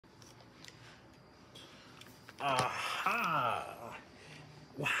Aha!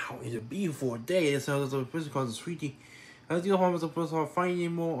 Wow, it's a beautiful day. So the person called Sweetie. I think I'm supposed to find it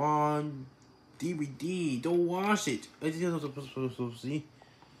more on DVD. Don't watch it. I think I'm supposed to see.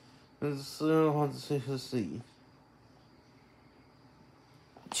 Let's see.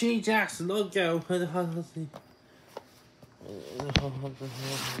 THX logo. Let's see.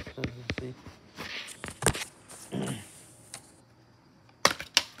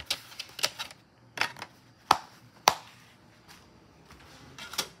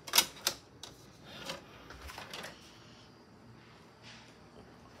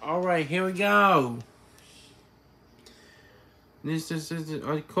 Alright, here we go. This is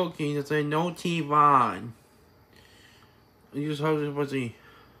a cookie that say no T-Von. You just have to see.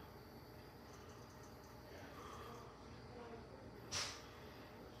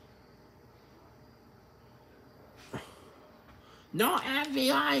 No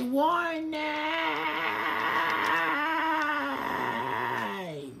FBI warning!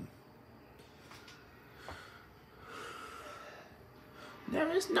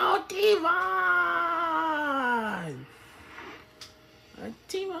 There is no T-Von! A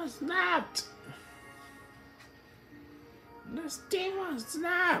T-Von snapped! This T-Von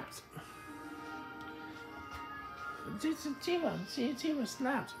snapped! This T-Von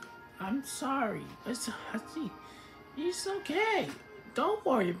snapped. I'm sorry. It's okay. Don't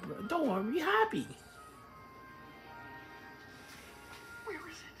worry, bro. Don't worry. Be happy. Where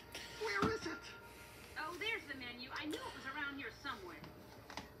is it? Where is it? Oh, there's the menu. I knew it was around here somewhere.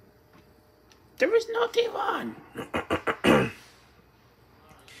 There is no T-Von.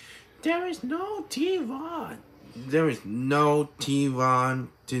 There is no T-Von. There is no T-Von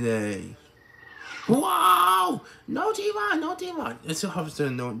today. Whoa! No T-Von, no T-Von. It's a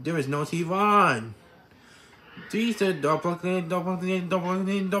no. There is no T-Von. These are doppelganger.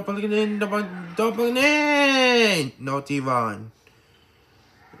 No T-Von.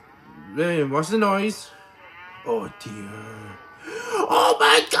 What's the noise? Oh dear. Oh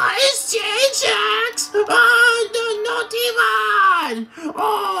my god, it's THX! Oh, no T-Von!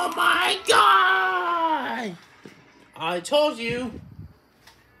 Oh my god! I told you.